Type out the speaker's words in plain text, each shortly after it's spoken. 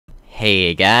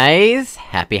Hey guys!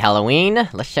 Happy Halloween!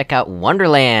 Let's check out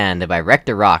Wonderland by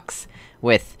RectorRocks,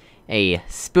 with a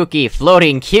spooky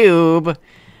floating cube!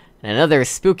 And another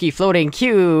spooky floating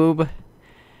cube!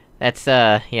 That's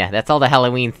that's all the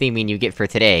Halloween theming you get for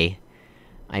today.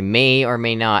 I may or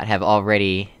may not have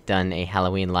already done a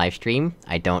Halloween livestream,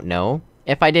 I don't know.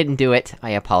 If I didn't do it, I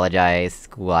apologize.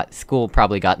 School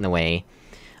probably got in the way.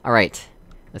 Alright,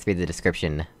 let's read the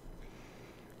description.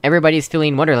 Everybody's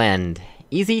feeling Wonderland.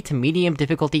 Easy to medium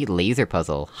difficulty laser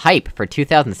puzzle. Hype for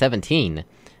 2017.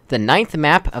 The 9th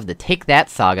map of the Take That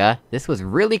saga, this was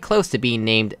really close to being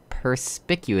named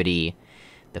Perspicuity.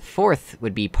 The 4th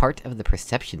would be part of the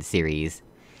Perception series.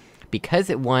 Because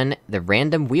it won the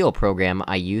random wheel program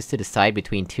I used to decide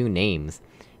between two names.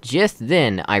 Just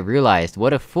then, I realized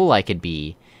what a fool I could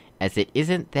be, as it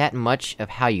isn't that much of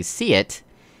how you see it,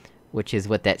 which is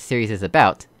what that series is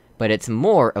about, but it's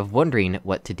more of wondering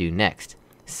what to do next.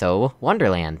 So,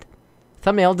 Wonderland.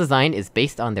 Thumbnail design is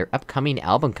based on their upcoming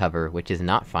album cover, which is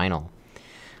not final.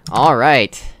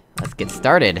 Alright, let's get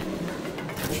started.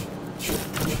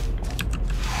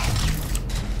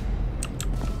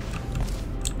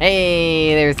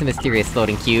 Hey, there's the mysterious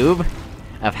floating cube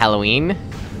of Halloween.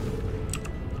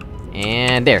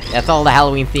 And there, that's all the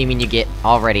Halloween theming you get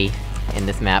already in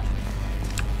this map.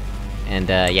 And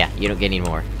yeah, you don't get any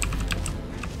more.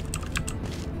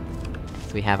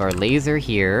 So we have our laser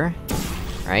here,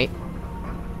 right?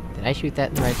 Did I shoot that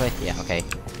in the right place? Yeah, okay.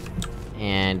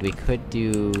 And we could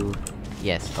do...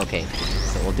 yes, okay.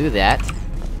 So we'll do that.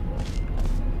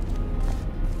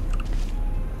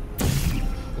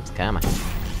 Oops, come on.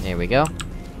 There we go.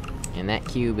 And that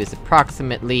cube is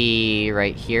approximately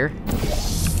right here.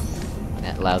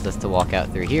 That allows us to walk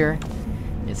out through here.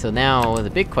 And so now, the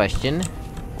big question...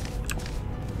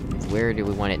 is where do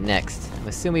we want it next? I'm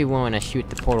assuming we wanna shoot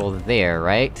the portal there,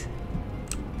 right?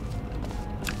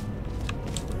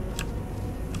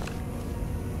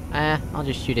 I'll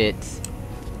just shoot it...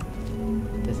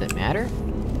 does it matter?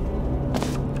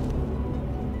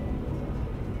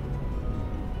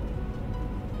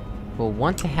 We'll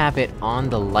want to have it on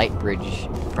the light bridge,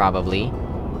 probably.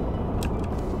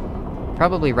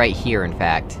 Probably right here, in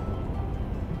fact.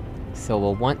 So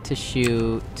we'll want to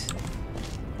shoot...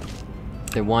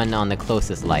 the one on the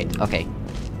closest light. Okay.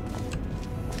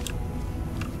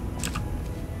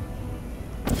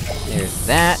 There's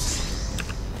that.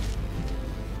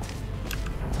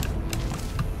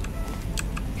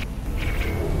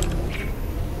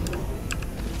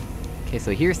 Okay,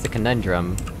 so here's the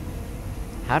conundrum.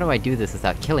 How do I do this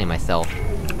without killing myself?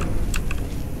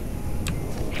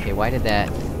 Okay, why did that...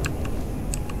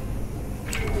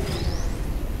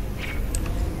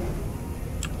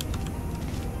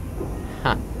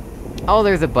 huh. Oh,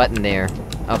 there's a button there.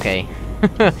 Okay.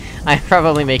 I'm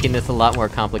probably making this a lot more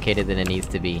complicated than it needs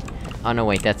to be. Oh no,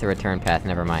 wait, that's a return path,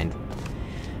 never mind.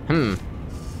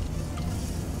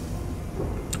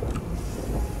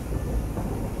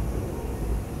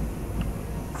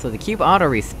 So the cube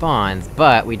auto-respawns,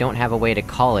 but we don't have a way to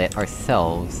call it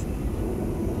ourselves.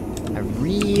 I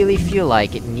really feel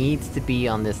like it needs to be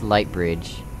on this light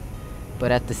bridge.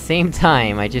 But at the same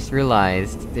time, I just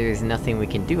realized there's nothing we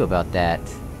can do about that.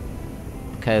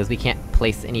 Because we can't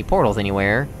place any portals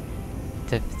anywhere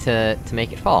to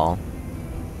make it fall.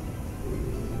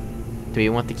 Do we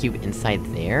want the cube inside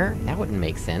there? That wouldn't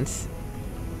make sense.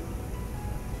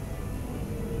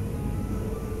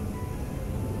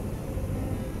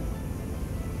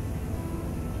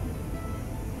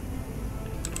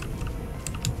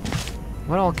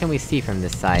 What all can we see from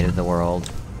this side of the world?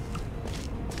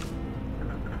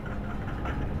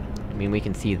 I mean, we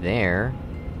can see there.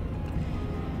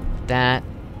 That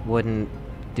wouldn't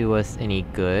do us any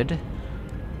good.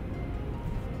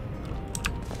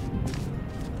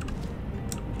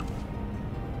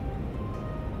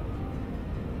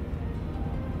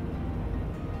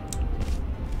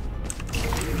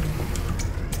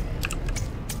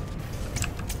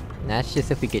 That's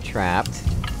just if we get trapped.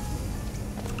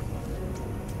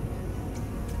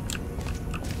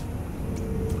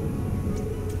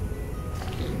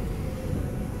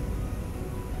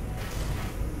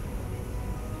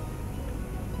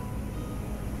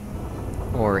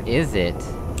 Or is it?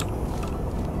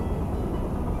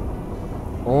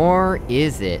 Or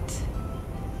is it?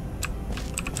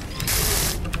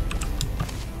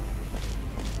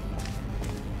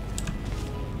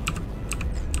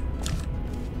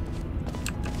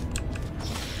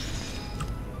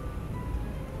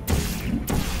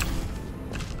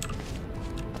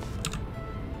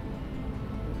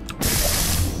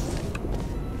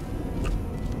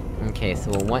 Okay,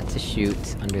 so we'll want to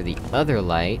shoot under the other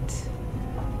light.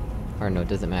 Or no, it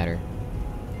doesn't matter.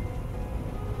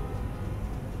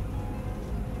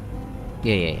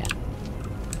 Yeah.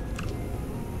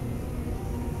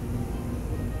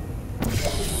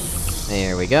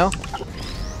 There we go.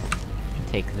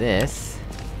 Take this.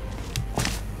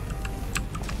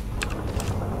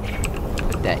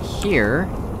 Put that here.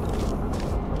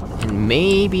 And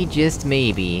maybe, just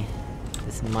maybe,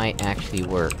 this might actually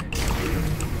work.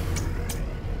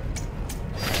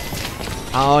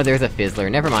 Oh, there's a fizzler.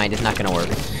 Never mind, it's not gonna work.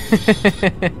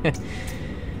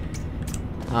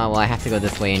 Oh, well, I have to go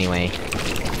this way anyway.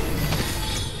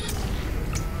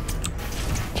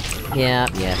 Yeah.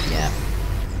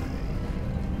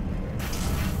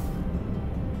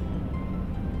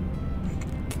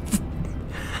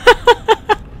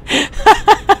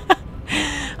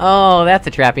 Oh, that's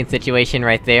a trapping situation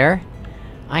right there.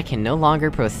 I can no longer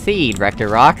proceed,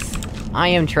 RectorRocks. I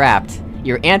am trapped.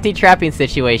 Your anti-trapping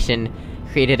situation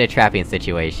created a trapping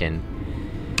situation.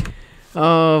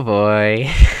 Oh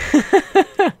boy.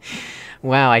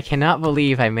 Wow, I cannot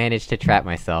believe I managed to trap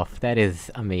myself. That is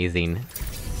amazing.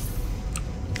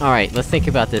 Alright, let's think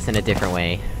about this in a different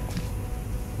way.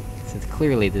 Since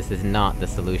clearly this is not the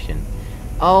solution.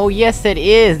 Oh yes it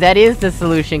is! That is the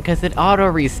solution, cause it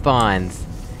auto-respawns!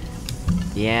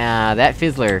 Yeah, that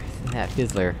fizzler.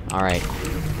 Alright.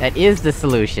 That is the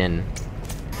solution.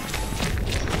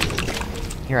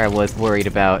 Here I was worried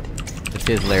about the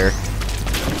fizzler.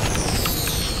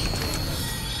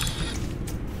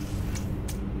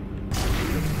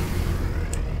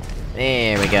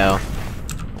 There we go.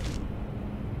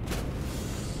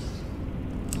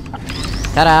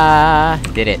 Ta-da!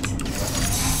 Did it.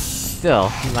 Still,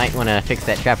 you might wanna fix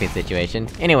that trapping situation.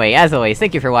 Anyway, as always,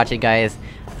 thank you for watching, guys.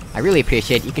 I really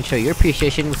appreciate it. You can show your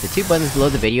appreciation with the 2 buttons below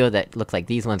the video that look like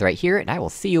these ones right here, and I will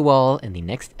see you all in the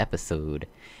next episode.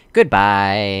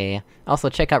 Goodbye! Also,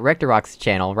 check out RectorRocks'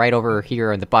 channel, right over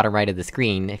here on the bottom right of the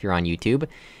screen, if you're on YouTube.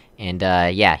 And,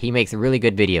 yeah, he makes really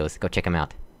good videos. Go check him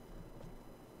out.